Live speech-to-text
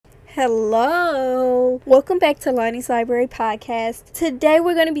Hello. Welcome back to Lonnie's Library Podcast. Today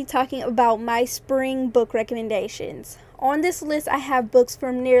we're going to be talking about my spring book recommendations. On this list, I have books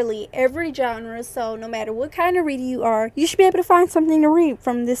from nearly every genre, so no matter what kind of reader you are, you should be able to find something to read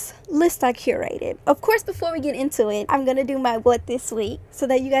from this list I curated. Of course, before we get into it, I'm going to do my what this week so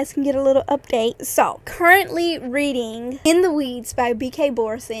that you guys can get a little update. So, currently reading In the Weeds by B.K.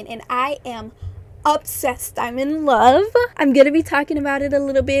 Borson, and I am obsessed. I'm in love. I'm going to be talking about it a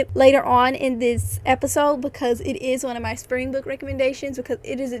little bit later on in this episode because it is one of my spring book recommendations because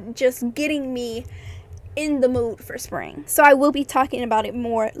it is just getting me in the mood for spring. So I will be talking about it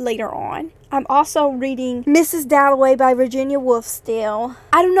more later on. I'm also reading Mrs. Dalloway by Virginia Woolf still.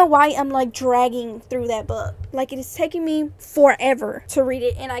 I don't know why I'm dragging through that book. It is taking me forever to read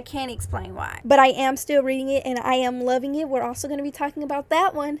it and I can't explain why. But I am still reading it and I am loving it. We're also going to be talking about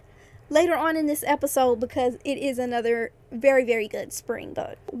that one later on in this episode because it is another very, very good spring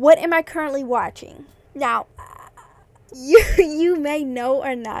book. What am I currently watching? Now, you may know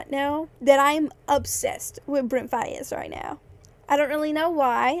or not know that I'm obsessed with Brent Faiyaz right now. I don't really know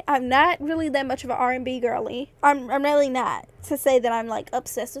why. I'm not really that much of an R&B girly. I'm really not to say that I'm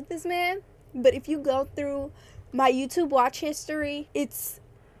obsessed with this man. But if you go through my YouTube watch history, it's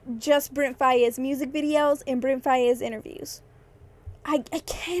just Brent Faiyaz music videos and Brent Faiyaz interviews. I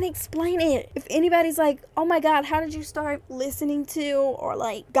can't explain it. If anybody's oh my god, how did you start listening to or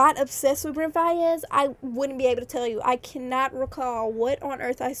got obsessed with Brent Faiyaz, I wouldn't be able to tell you. I cannot recall what on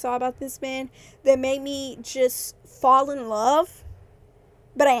earth I saw about this man that made me just fall in love.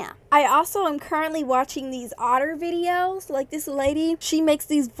 But I am. I also am currently watching these otter videos. This lady, she makes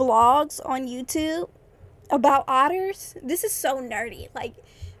these vlogs on YouTube about otters. This is so nerdy.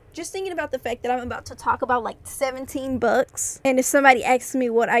 Just thinking about the fact that I'm about to talk about 17 books. And if somebody asks me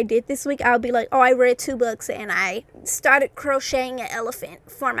what I did this week, I'll be like, oh, I read 2 books and I started crocheting an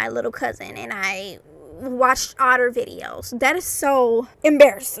elephant for my little cousin and I watched otter videos. That is so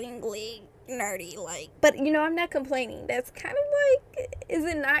embarrassingly nerdy. But I'm not complaining. That's kind of is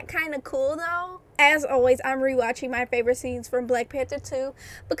it not kind of cool though? As always, I'm rewatching my favorite scenes from Black Panther 2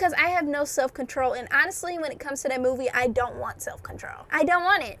 because I have no self-control. And honestly, when it comes to that movie, I don't want self-control. I don't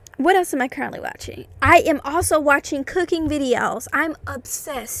want it. What else am I currently watching? I am also watching cooking videos. I'm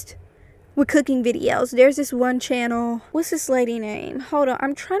obsessed with cooking videos. There's this one channel. What's this lady name? Hold on.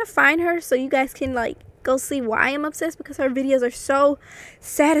 I'm trying to find her so you guys can go see why I'm obsessed because her videos are so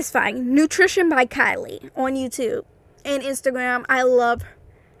satisfying. Nutrition by Kylie on YouTube and Instagram. I love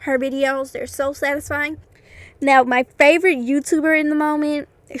her videos. They're so satisfying. Now, my favorite YouTuber in the moment,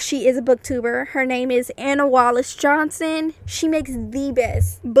 she is a booktuber. Her name is Anna Wallace Johnson. She makes the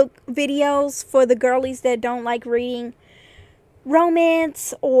best book videos for the girlies that don't like reading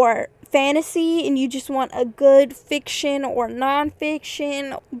romance or fantasy and you just want a good fiction or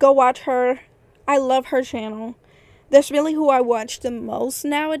nonfiction. Go watch her. I love her channel. That's really who I watch the most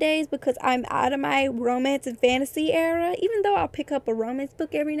nowadays because I'm out of my romance and fantasy era. Even though I'll pick up a romance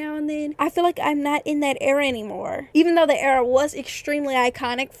book every now and then, I feel like I'm not in that era anymore. Even though the era was extremely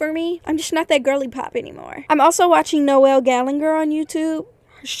iconic for me, I'm just not that girly pop anymore. I'm also watching Noelle Gallagher on YouTube.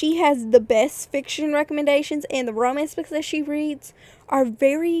 She has the best fiction recommendations and the romance books that she reads are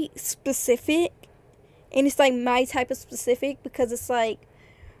very specific. And it's my type of specific because it's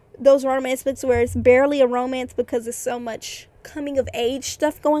those romance books where it's barely a romance because there's so much coming of age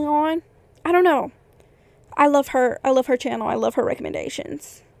stuff going on. I don't know. I love her. I love her channel. I love her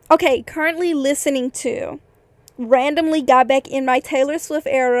recommendations. Okay, currently listening to, randomly got back in my Taylor Swift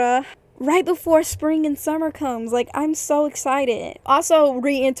era right before spring and summer comes. I'm so excited. Also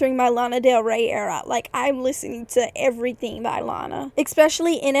re-entering my Lana Del Rey era. I'm listening to everything by Lana.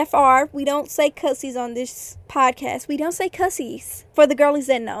 Especially NFR. We don't say cussies on this podcast. We don't say cussies. For the girlies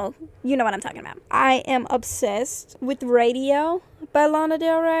that know, you know what I'm talking about. I am obsessed with Radio by Lana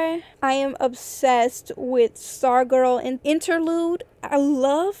Del Rey. I am obsessed with Stargirl and Interlude. I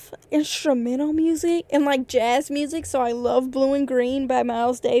love instrumental music and jazz music, so I love Blue and Green by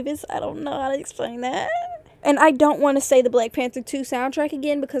Miles Davis. I don't know how to explain that. And I don't want to say the Black Panther 2 soundtrack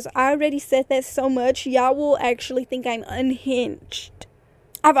again because I already said that so much. Y'all will actually think I'm unhinged.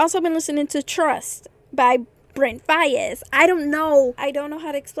 I've also been listening to Trust by Brent Faiyaz. I don't know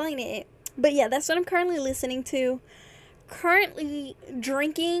how to explain it. But yeah, that's what I'm currently listening to. Currently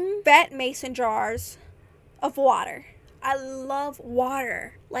drinking fat mason jars of water. I love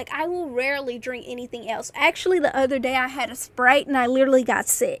water. I will rarely drink anything else. Actually, the other day I had a Sprite and I literally got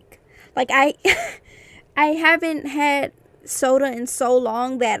sick. I haven't had soda in so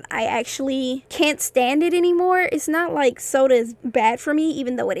long that I actually can't stand it anymore. It's not like soda is bad for me,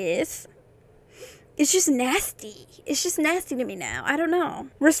 even though it is. it's just nasty. It's just nasty to me now. I don't know.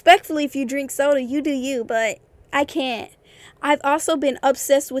 Respectfully, if you drink soda, you do you, but I can't. I've also been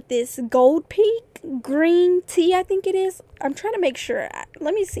obsessed with this Gold Peak green tea, I think it is. I'm trying to make sure.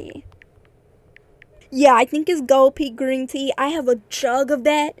 Let me see. Yeah, I think it's Gold Peak green tea. I have a jug of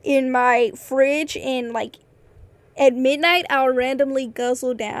that in my fridge, and like at midnight, I'll randomly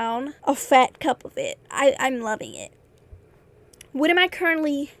guzzle down a fat cup of it. I'm loving it. What am I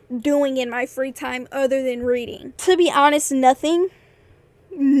currently doing in my free time other than reading? To be honest, nothing.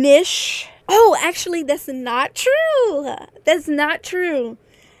 Niche. Oh, actually, that's not true. That's not true.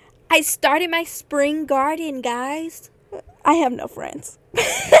 I started my spring garden, guys. I have no friends.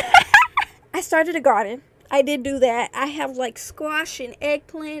 I started a garden. I did do that. I have like squash and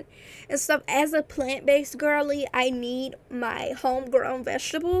eggplant and stuff. As a plant-based girly, I need my homegrown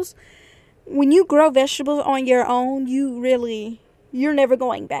vegetables. When you grow vegetables on your own, you're never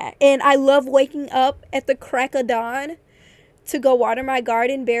going back. And I love waking up at the crack of dawn to go water my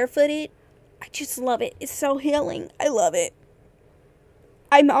garden barefooted. I just love it. It's so healing. I love it.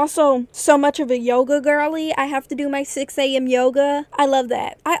 I'm also so much of a yoga girly. I have to do my 6 a.m. yoga. I love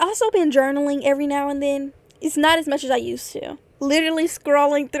that. I also been journaling every now and then. It's not as much as I used to. Literally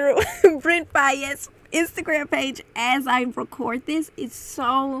scrolling through Brent Fayette's Instagram page as I record this. It's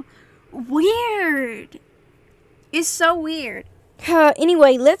so weird. It's so weird.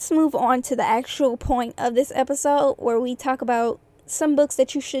 Anyway, let's move on to the actual point of this episode, where we talk about some books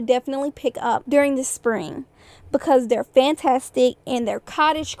that you should definitely pick up during the spring, because they're fantastic and they're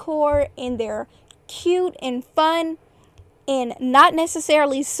cottagecore and they're cute and fun and not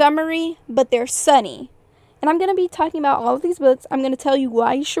necessarily summery, but they're sunny. And I'm going to be talking about all of these books. I'm going to tell you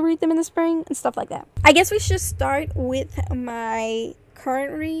why you should read them in the spring and stuff like that. I guess we should start with my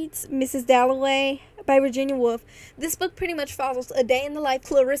current reads, Mrs. Dalloway by Virginia Woolf. This book pretty much follows a day in the life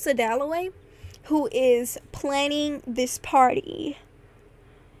Clarissa Dalloway, who is planning this party.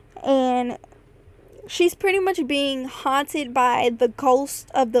 And she's pretty much being haunted by the ghost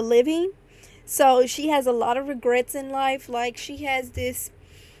of the living. So she has a lot of regrets in life. Like, she has this,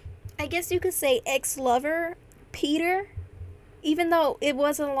 I guess you could say, ex-lover, Peter. Even though it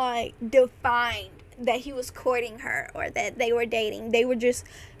wasn't like defined that he was courting her or that they were dating. They were just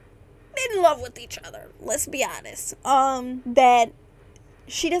in love with each other. Let's be honest. That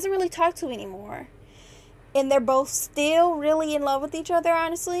she doesn't really talk to anymore. And they're both still really in love with each other,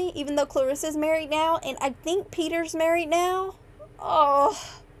 honestly. Even though Clarissa's married now. And I think Peter's married now. Oh,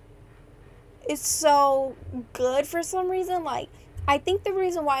 it's so good for some reason. Like, I think the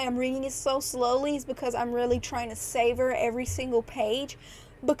reason why I'm reading it so slowly is because I'm really trying to savor every single page.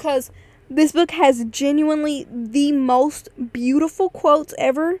 Because this book has genuinely the most beautiful quotes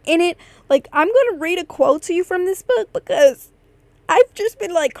ever in it. Like, I'm going to read a quote to you from this book because I've just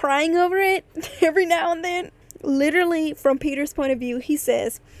been like crying over it every now and then. Literally, from Peter's point of view, he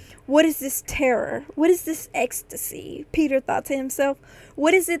says, "What is this terror? What is this ecstasy?" Peter thought to himself.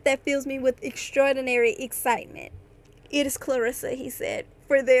 "What is it that fills me with extraordinary excitement?" "It is Clarissa," he said,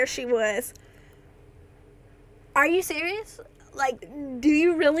 for there she was. Are you serious? Like, do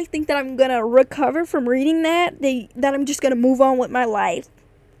you really think that I'm gonna recover from reading that? That I'm just gonna move on with my life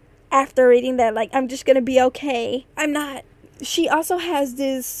after reading that? Like, I'm just gonna be okay? I'm not. She also has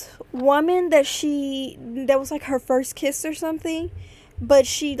this woman that was like her first kiss or something, but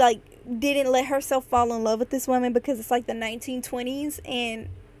she like didn't let herself fall in love with this woman because it's like the 1920s and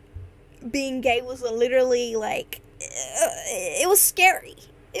being gay was literally like, it was scary.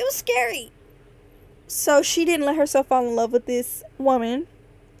 It was scary. So she didn't let herself fall in love with this woman.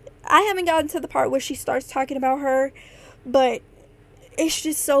 I haven't gotten to the part where she starts talking about her, but it's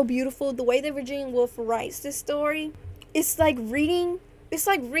just so beautiful. The way that Virginia Woolf writes this story, it's like reading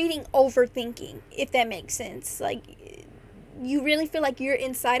overthinking, if that makes sense. Like, you really feel like you're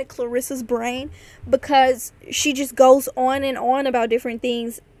inside of Clarissa's brain because she just goes on and on about different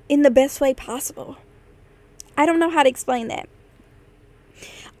things in the best way possible. I don't know how to explain that.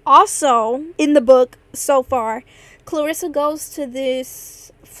 Also, in the book so far, Clarissa goes to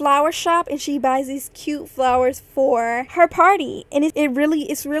this flower shop and she buys these cute flowers for her party. And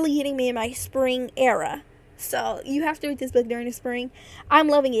it's really hitting me in my spring era. So you have to read this book during the spring. I'm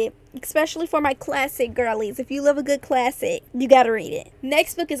loving it, especially for my classic girlies. If you love a good classic, you gotta read it.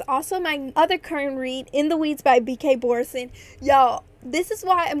 Next book is also my other current read, In the Weeds by B.K. Borison. Y'all, this is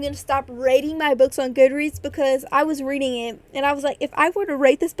why I'm gonna stop rating my books on Goodreads, because I was reading it and I was like, if I were to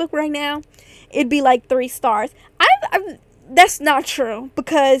rate this book right now, it'd be like 3 stars. That's not true,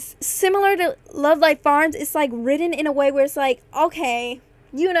 because similar to Love Like Farms, it's like written in a way where it's like, okay,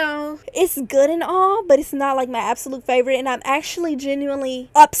 it's good and all, but it's not like my absolute favorite, and I'm actually genuinely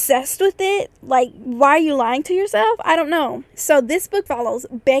obsessed with it. Like, why are you lying to yourself? I don't know. So this book follows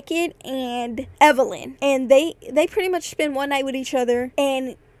Beckett and Evelyn, and they pretty much spend one night with each other,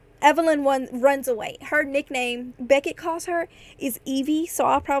 and Evelyn runs away. Her nickname, Beckett calls her, is Evie, so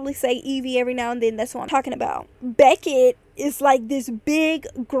I'll probably say Evie every now and then. That's what I'm talking about. Beckett is like this big,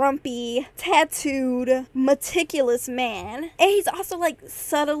 grumpy, tattooed, meticulous man. And he's also like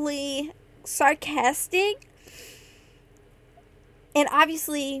subtly sarcastic. And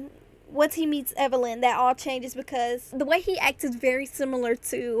obviously, once he meets Evelyn, that all changes because the way he acts is very similar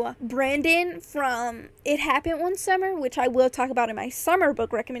to Brandon from It Happened One Summer, which I will talk about in my summer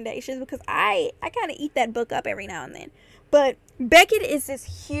book recommendations because I kind of eat that book up every now and then. But Beckett is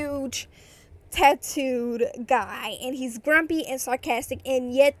this huge tattooed guy, and he's grumpy and sarcastic,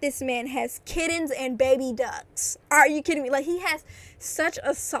 and yet this man has kittens and baby ducks. Are you kidding me? Like, he has such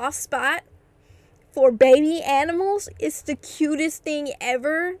a soft spot for baby animals. It's the cutest thing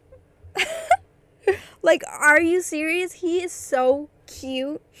ever. Like, are you serious? He is so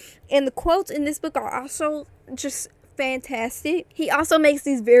cute. And the quotes in this book are also just fantastic. He also makes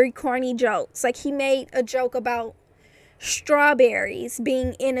these very corny jokes. Like, he made a joke about strawberries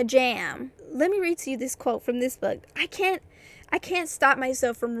being in a jam. Let me read to you this quote from this book. I can't stop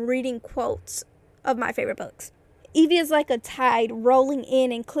myself from reading quotes of my favorite books. Evie is like a tide rolling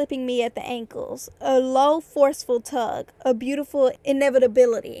in and clipping me at the ankles. A low, forceful tug. A beautiful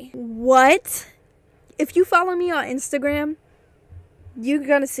inevitability. What? If you follow me on Instagram, you're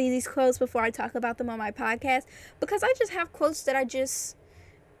going to see these quotes before I talk about them on my podcast. Because I just have quotes that I just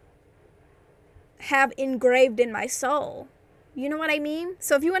have engraved in my soul. You know what I mean?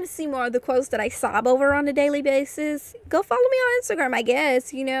 So if you want to see more of the quotes that I sob over on a daily basis, go follow me on Instagram, I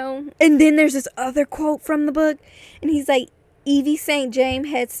guess, And then there's this other quote from the book, and he's like, Evie St. James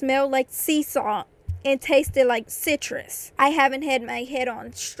had smelled like sea salt and tasted like citrus. I haven't had my head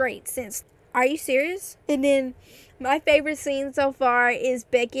on straight since. Are you serious? And then my favorite scene so far is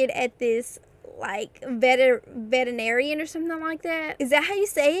Beckett at this, like, veterinarian or something like that. Is that how you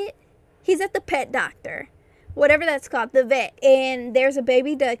say it? He's at the pet doctor. Whatever that's called, the vet. And there's a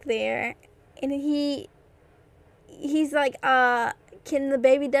baby duck there. And he's like, can the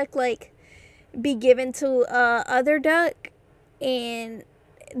baby duck, like, be given to other duck? And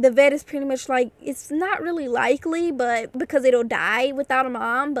the vet is pretty much like, it's not really likely, but because it'll die without a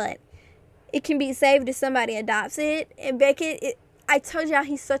mom, but it can be saved if somebody adopts it. And Beckett, I told y'all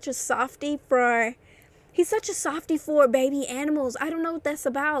he's such a softie for baby animals. I don't know what that's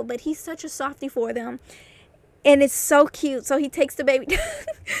about, but he's such a softie for them. And it's so cute. So he takes the baby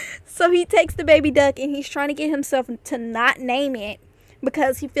duck and he's trying to get himself to not name it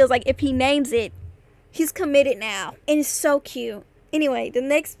because he feels like if he names it, he's committed now. And it's so cute. Anyway, the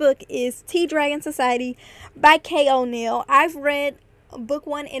next book is Tea Dragon Society by Kay O'Neill. I've read book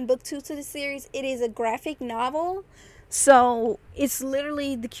 1 and book 2 to the series. It is a graphic novel. So it's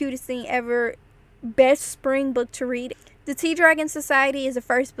literally the cutest thing ever. Best spring book to read. The Tea Dragon Society is the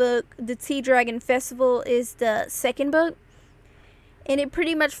first book. The Tea Dragon Festival is the second book. And it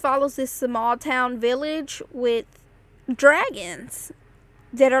pretty much follows this small town village with dragons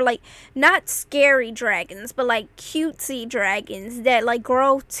that are like not scary dragons, but like cutesy dragons that like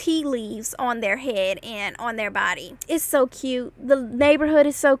grow tea leaves on their head and on their body. It's so cute. The neighborhood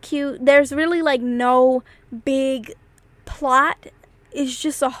is so cute. There's really like no big plot. It's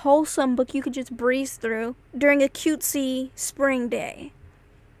just a wholesome book you could just breeze through during a cutesy spring day.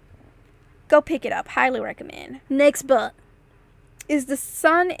 Go pick it up. Highly recommend. Next book is The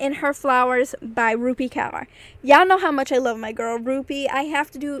Sun and Her Flowers by Rupi Kaur. Y'all know how much I love my girl Rupi. I have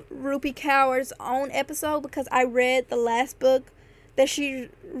to do Rupi Kaur's own episode because I read the last book that she's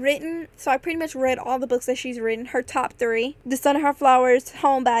written. So I pretty much read all the books that she's written. Her top 3. The Sun and Her Flowers,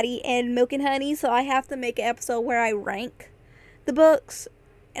 Homebody, and Milk and Honey. So I have to make an episode where I rank the books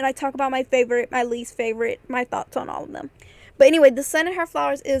and I talk about my favorite, my least favorite, my thoughts on all of them. But anyway, The Sun and Her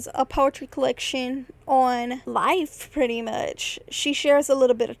Flowers is a poetry collection on life, pretty much. She shares a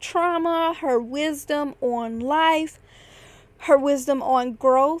little bit of trauma, her wisdom on life, her wisdom on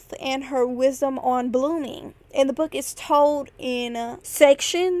growth, and her wisdom on blooming. And the book is told in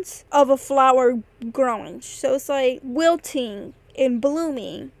sections of a flower growing. So it's like wilting and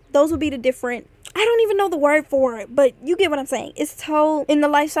blooming. Those would be the different, I don't even know the word for it, but you get what I'm saying. It's told in the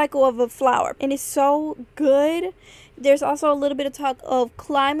life cycle of a flower, and it's so good. There's also a little bit of talk of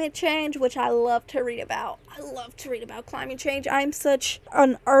climate change, which I love to read about. I love to read about climate change. I'm such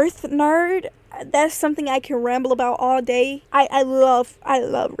an earth nerd. That's something I can ramble about all day. I love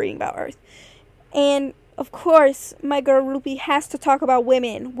reading about earth. And Of course, my girl Ruby has to talk about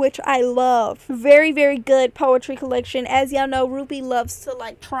women, which I love. Very, very good poetry collection. As y'all know, Ruby loves to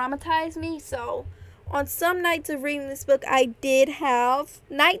like traumatize me, so on some nights of reading this book, I did have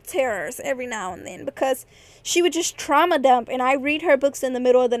night terrors every now and then because she would just trauma dump, and I read her books in the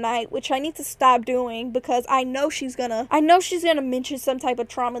middle of the night, which I need to stop doing because I know she's gonna mention some type of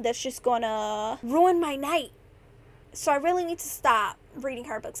trauma that's just gonna ruin my night. So I really need to stop reading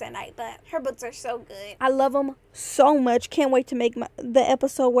her books at night, but her books are so good. I love them so much. Can't wait to make the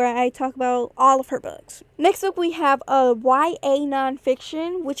episode where I talk about all of her books. Next up, we have a YA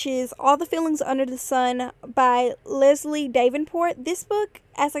nonfiction, which is All the Feelings Under the Sun by Leslie Davenport. This book,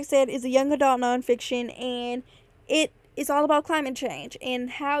 as I said, is a young adult nonfiction, and it is all about climate change and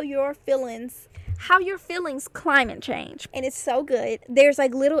how your feelings climate change, and it's so good. There's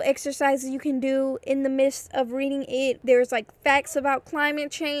like little exercises you can do in the midst of reading it. There's like facts about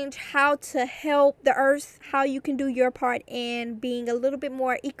climate change, how to help the earth, how you can do your part in being a little bit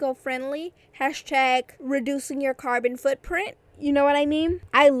more eco-friendly, hashtag reducing your carbon footprint. You know what I mean?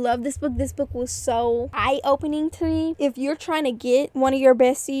 I love this book. This book was so eye-opening to me. If you're trying to get one of your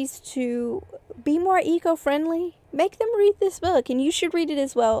besties to be more eco-friendly, make them read this book, and you should read it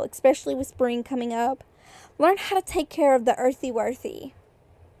as well, especially with spring coming up. Learn how to take care of the earthy worthy.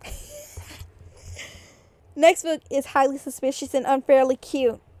 Next book is Highly Suspicious and Unfairly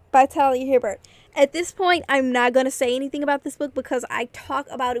Cute by Talia Hibbert. At this point, I'm not going to say anything about this book because I talk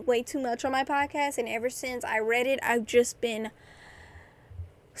about it way too much on my podcast, and ever since I read it, I've just been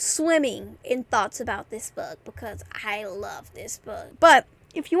swimming in thoughts about this book because I love this book. But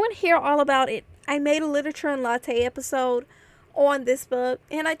if you want to hear all about it, I made a literature and latte episode on this book,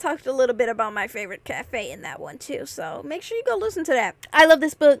 and I talked a little bit about my favorite cafe in that one too, so make sure you go listen to that. I love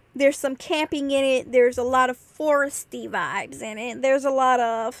this book. There's some camping in it. There's a lot of foresty vibes in it. There's a lot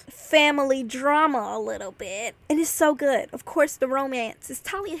of family drama a little bit, and it's so good. Of course, the romance is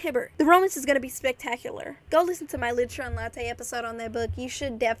Talia Hibbert. The romance is going to be spectacular. Go listen to my literature and latte episode on that book. You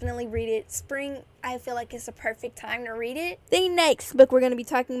should definitely read it. Spring, I feel like it's a perfect time to read it. The next book we're going to be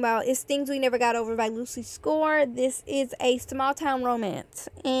talking about is Things We Never Got Over by Lucy Score. This is a small town romance,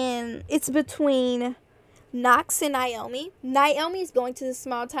 and it's between Knox and Naomi. Naomi is going to the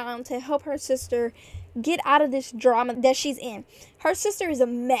small town to help her sister get out of this drama that she's in. Her sister is a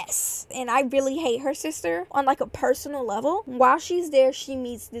mess, and I really hate her sister on like a personal level. While she's there, she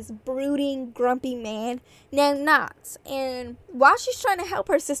meets this brooding, grumpy man named Knox, and while she's trying to help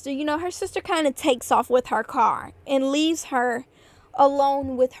her sister, her sister kind of takes off with her car and leaves her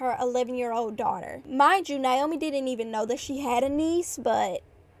alone with her 11-year-old daughter. Mind you, Naomi didn't even know that she had a niece, but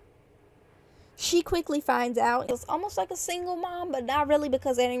she quickly finds out. It's almost like a single mom, but not really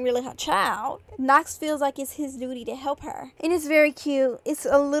because that ain't really her child. Knox feels like it's his duty to help her. And it's very cute. It's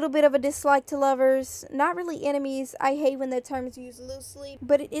a little bit of a dislike to lovers. Not really enemies. I hate when that term is used loosely,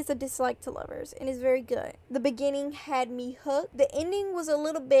 but it is a dislike to lovers, and it's very good. The beginning had me hooked. The ending was a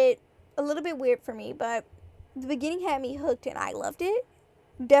little bit weird for me, but the beginning had me hooked, and I loved it.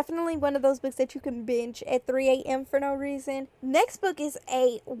 Definitely one of those books that you can binge at 3 a.m. for no reason. Next book is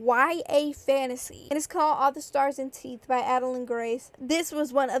a YA fantasy, and it's called All the Stars and Teeth by Adeline Grace. This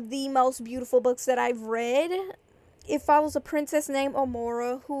was one of the most beautiful books that I've read. It follows a princess named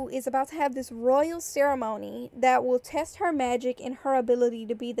Omora who is about to have this royal ceremony that will test her magic and her ability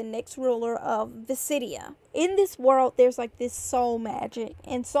to be the next ruler of Visidia. In this world, there's like this soul magic,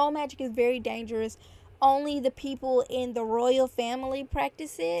 and soul magic is very dangerous. Only the people in the royal family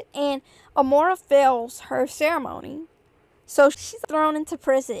practice it, and Amora fails her ceremony, so she's thrown into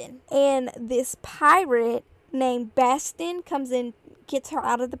prison, and this pirate named Bastin comes in, gets her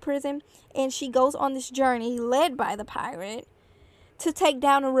out of the prison, and she goes on this journey led by the pirate to take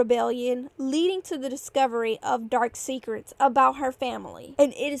down a rebellion, leading to the discovery of dark secrets about her family,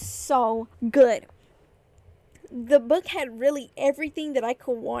 and it is so good. The book had really everything that I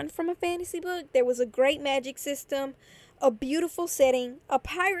could want from a fantasy book. There was a great magic system, a beautiful setting, a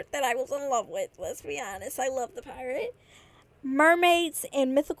pirate that I was in love with, let's be honest. I love the pirate. Mermaids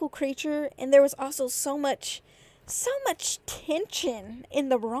and mythical creature, and there was also so much tension in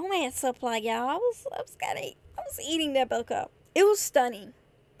the romance subplot, y'all. I was eating that book up. It was stunning.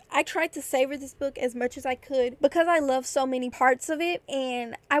 I tried to savor this book as much as I could because I love so many parts of it,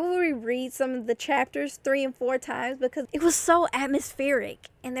 and I will reread some of the chapters 3 and 4 times because it was so atmospheric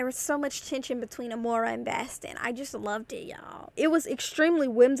and there was so much tension between Amora and Bastin. I just loved it, y'all. It was extremely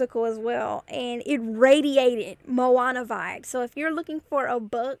whimsical as well, and it radiated Moana vibes. So if you're looking for a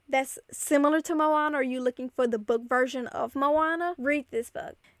book that's similar to Moana, or you're looking for the book version of Moana, read this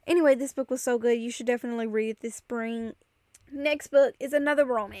book. Anyway, this book was so good. You should definitely read it this spring. Next book is another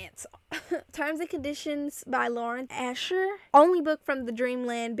romance. Terms and Conditions by Lauren Asher. Only book from the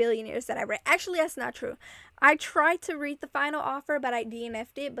Dreamland Billionaires that I read. Actually, that's not true. I tried to read the final offer, but I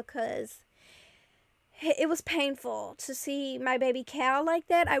DNF'd it because it was painful to see my baby Cal like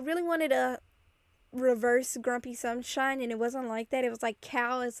that. I really wanted a reverse Grumpy Sunshine, and it wasn't like that. It was like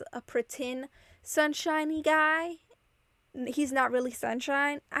Cal is a pretend sunshiny guy. He's not really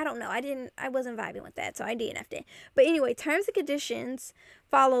sunshine. I don't know. I wasn't vibing with that, so I DNF'd it. But anyway, Terms and Conditions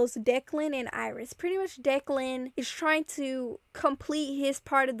follows Declan and Iris. Pretty much Declan is trying to complete his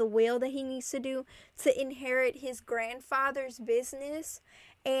part of the will that he needs to do to inherit his grandfather's business.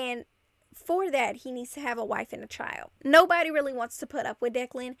 And for that, he needs to have a wife and a child. Nobody really wants to put up with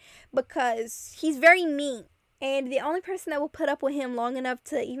Declan because he's very mean. And the only person that will put up with him long enough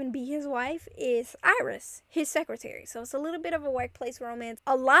to even be his wife is Iris, his secretary. So it's a little bit of a workplace romance,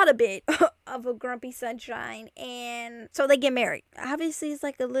 a lot of bit of a Grumpy Sunshine. And so they get married. Obviously, it's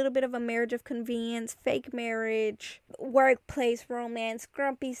like a little bit of a marriage of convenience, fake marriage, workplace romance,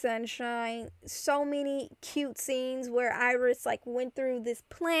 Grumpy Sunshine. So many cute scenes where Iris like went through this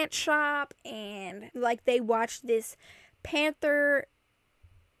plant shop and like they watched this panther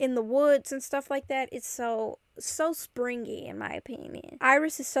in the woods and stuff like that. It's so springy, in my opinion.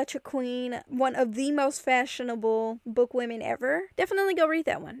 Iris is such a queen, one of the most fashionable book women ever. Definitely go read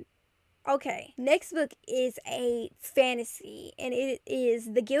that one. Okay, next book is a fantasy, and it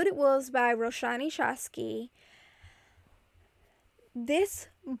is The Gilded Wolves by Roshani Shosky. This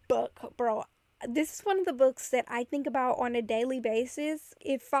book, bro, this is one of the books that I think about on a daily basis.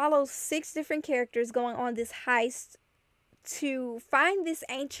 It follows 6 different characters going on this heist to find this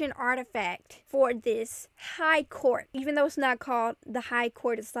ancient artifact for this high court. Even though it's not called the high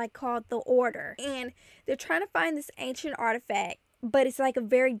court, it's like called the order. And they're trying to find this ancient artifact, but it's like a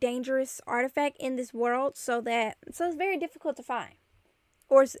very dangerous artifact in this world, so it's very difficult to find.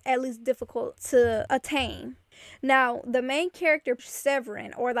 Or it's at least difficult to attain. Now, the main character,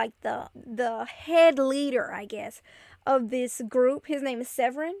 Severin, or like the head leader, I guess, of this group, his name is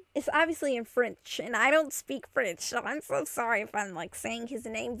Severin. It's obviously in French, and I don't speak French, so I'm so sorry if I'm like saying his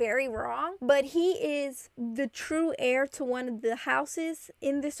name very wrong. But he is the true heir to one of the houses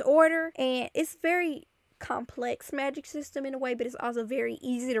in this order, and it's very complex magic system in a way, but it's also very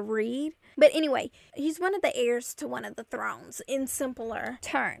easy to read. But anyway, he's one of the heirs to one of the thrones in simpler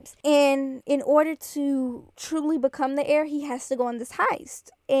terms. And in order to truly become the heir, he has to go on this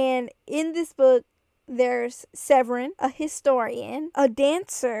heist. And in this book, there's Severin, a historian, a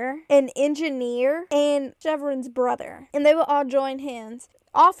dancer, an engineer, and Severin's brother. And they will all join hands,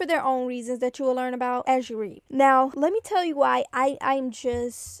 all for their own reasons that you will learn about as you read. Now, let me tell you why I'm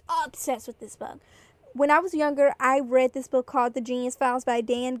just obsessed with this book. When I was younger, I read this book called The Genius Files by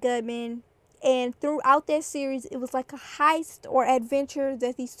Dan Goodman. And throughout that series, it was like a heist or adventure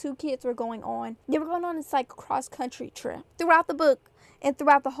that these 2 kids were going on. They were going on this like cross-country trip. Throughout the book and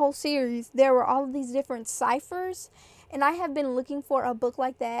throughout the whole series, there were all of these different ciphers. And I have been looking for a book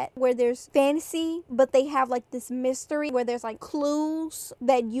like that where there's fantasy, but they have like this mystery where there's like clues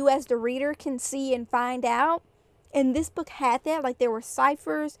that you as the reader can see and find out. And this book had that. Like there were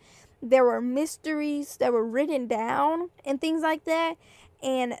ciphers, there were mysteries that were written down and things like that.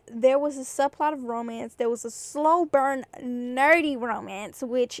 And there was a subplot of romance. There was a slow burn nerdy romance,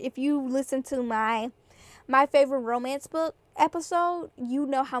 which if you listen to my favorite romance book episode, you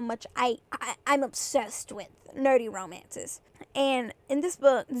know how much I'm obsessed with nerdy romances. And in this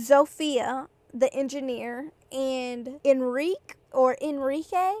book, Zofia, the engineer, and Enrique,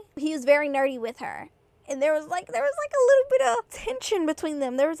 he was very nerdy with her. And there was like a little bit of tension between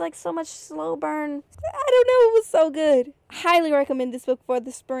them. There was like so much slow burn. I don't know, it was so good. Highly recommend this book for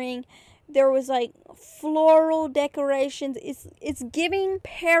the spring. There was like floral decorations. It's giving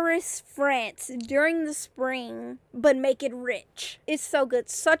Paris, France during the spring, but make it rich. It's so good.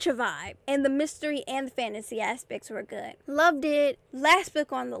 Such a vibe. And the mystery and the fantasy aspects were good. Loved it. Last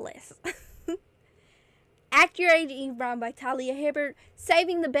book on the list. Act Your Age, Eve Brown by Talia Hibbert.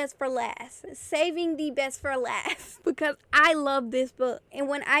 Saving the best for last. Saving the best for last. Because I love this book. And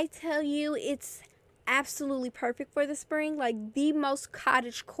when I tell you it's absolutely perfect for the spring, like the most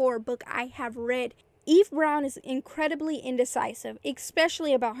cottagecore book I have read. Eve Brown is incredibly indecisive,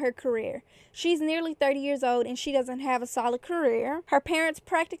 especially about her career. She's nearly 30 years old and she doesn't have a solid career. Her parents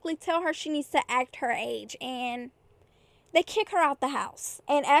practically tell her she needs to act her age, and they kick her out the house.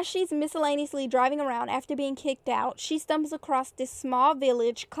 And as she's miscellaneously driving around after being kicked out, she stumbles across this small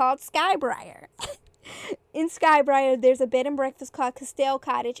village called Skybriar. In Skybriar, there's a bed and breakfast called Castell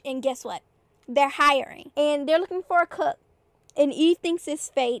Cottage, and guess what? They're hiring, and they're looking for a cook. And Eve thinks it's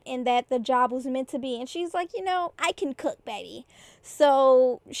fate and that the job was meant to be. And she's like, I can cook, baby.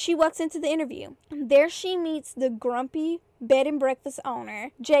 So she walks into the interview. There she meets the grumpy bed and breakfast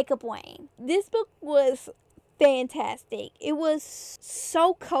owner, Jacob Wayne. This book was fantastic. It was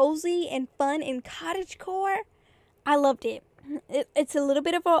so cozy and fun and cottagecore. I loved it. It's a little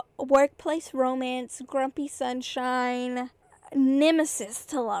bit of a workplace romance, grumpy sunshine, nemesis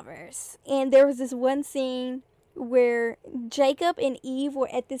to lovers. And there was this one scene where Jacob and Eve were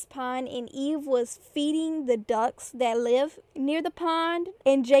at this pond, and Eve was feeding the ducks that live near the pond,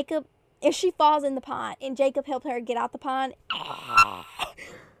 and she falls in the pond, and Jacob helped her get out the pond.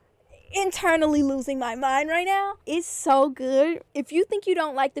 Internally losing my mind right now. It's so good. If you think you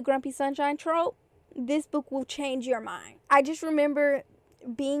don't like the grumpy sunshine trope, this book will change your mind. I just remember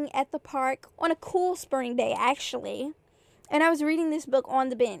being at the park on a cool spring day, actually, and I was reading this book on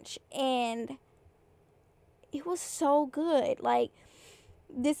the bench, and it was so good. Like,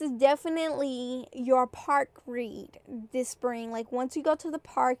 this is definitely your park read this spring. Like, once you go to the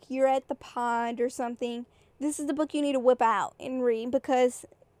park, you're at the pond or something, this is the book you need to whip out and read because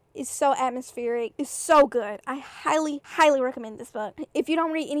it's so atmospheric. It's so good. I highly, highly recommend this book. If you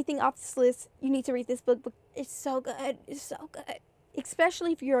don't read anything off this list, you need to read this book. It's so good. It's so good.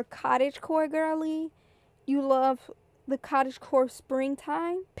 Especially if you're a cottagecore girly, you love the cottagecore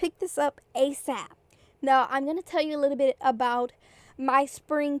springtime, pick this up ASAP. Now, I'm going to tell you a little bit about my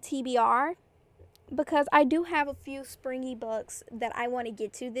spring TBR because I do have a few springy books that I want to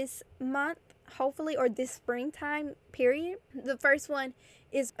get to this month, hopefully, or this springtime period. The first one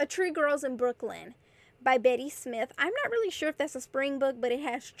is A Tree Grows in Brooklyn by Betty Smith. I'm not really sure if that's a spring book, but it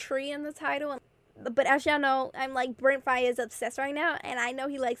has tree in the title. But as y'all know, I'm like Brent Faiyaz obsessed right now, and I know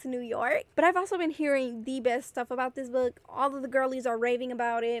he likes New York. But I've also been hearing the best stuff about this book. All of the girlies are raving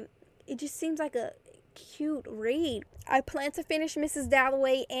about it. It just seems like a cute read. I plan to finish Mrs.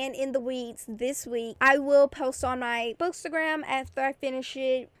 Dalloway and In the Weeds this week. I will post on my Bookstagram after I finish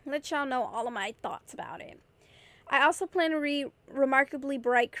it. Let y'all know all of my thoughts about it. I also plan to read Remarkably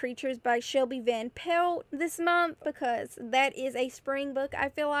Bright Creatures by Shelby Van Pelt this month because that is a spring book, I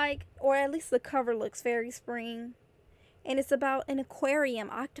feel like. Or at least the cover looks very spring. And it's about an aquarium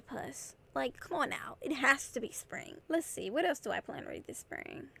octopus. Like, come on now. It has to be spring. Let's see. What else do I plan to read this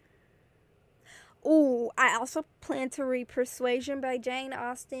spring? Ooh, I also plan to read Persuasion by Jane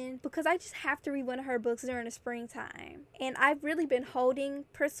Austen because I just have to read one of her books during the springtime. And I've really been holding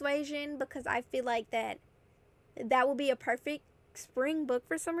Persuasion because I feel like that will be a perfect spring book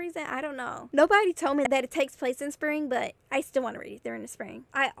for some reason. I don't know. Nobody told me that it takes place in spring, but I still want to read it during the spring.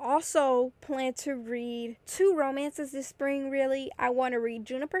 I also plan to read 2 romances this spring, really. I want to read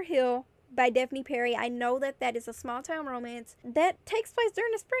Juniper Hill by Daphne Perry. I know that is a small town romance that takes place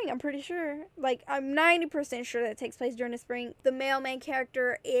during the spring, I'm pretty sure. Like, I'm 90% sure that takes place during the spring. The male main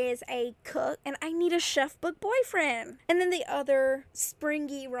character is a cook, and I need a chef book boyfriend. And then the other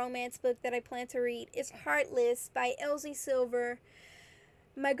springy romance book that I plan to read is Heartless by Elsie Silver.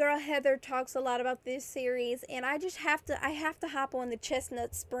 My girl Heather talks a lot about this series, and I have to hop on the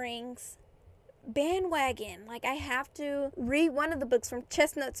Chestnut Springs bandwagon. Like, I have to read one of the books from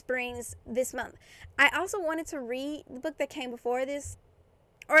Chestnut Springs this month. I also wanted to read the book that came before this,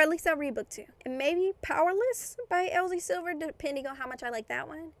 or at least I'll read book 2, and maybe Powerless by Elsie Silver, depending on how much I like that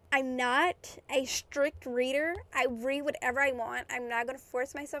one. I'm not a strict reader. I read whatever I want. I'm not going to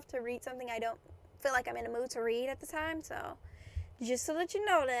force myself to read something I don't feel like I'm in the mood to read at the time, so just to let you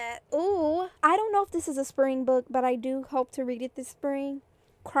know that. Ooh, I don't know if this is a spring book, but I do hope to read it this spring.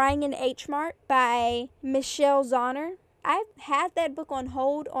 Crying in H Mart by Michelle Zauner. I've had that book on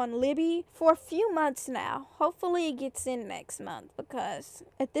hold on Libby for a few months now. Hopefully it gets in next month because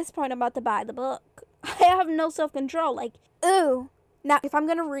at this point I'm about to buy the book. I have no self-control. Like, ooh. Now, if I'm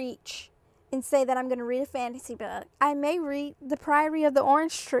going to reach and say that I'm going to read a fantasy book, I may read The Priory of the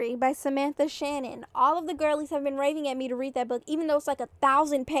Orange Tree by Samantha Shannon. All of the girlies have been raving at me to read that book, even though it's like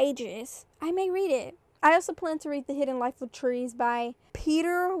 1,000 pages. I may read it. I also plan to read The Hidden Life of Trees by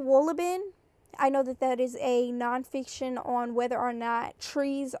Peter Wohlleben. I know that is a nonfiction on whether or not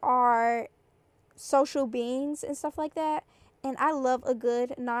trees are social beings and stuff like that. And I love a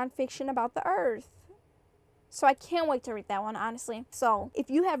good nonfiction about the earth. So I can't wait to read that one, honestly. So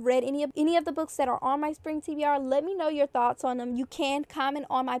if you have read any of the books that are on my spring TBR, let me know your thoughts on them. You can comment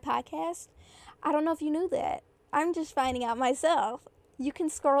on my podcast. I don't know if you knew that. I'm just finding out myself. You can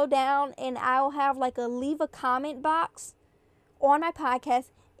scroll down and I'll have like a leave a comment box on my podcast.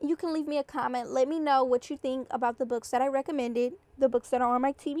 You can leave me a comment. Let me know what you think about the books that I recommended, the books that are on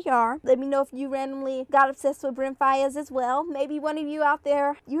my TBR. Let me know if you randomly got obsessed with Brent Faiyaz as well. Maybe one of you out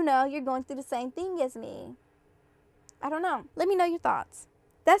there, you're going through the same thing as me. I don't know. Let me know your thoughts.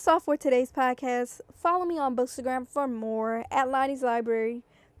 That's all for today's podcast. Follow me on Bookstagram for more at Lonnie's Library.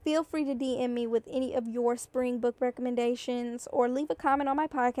 Feel free to DM me with any of your spring book recommendations or leave a comment on my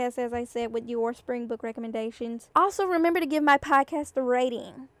podcast, as I said, with your spring book recommendations. Also, remember to give my podcast a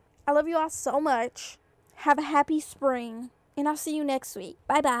rating. I love you all so much. Have a happy spring, and I'll see you next week.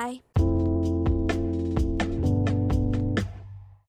 Bye-bye.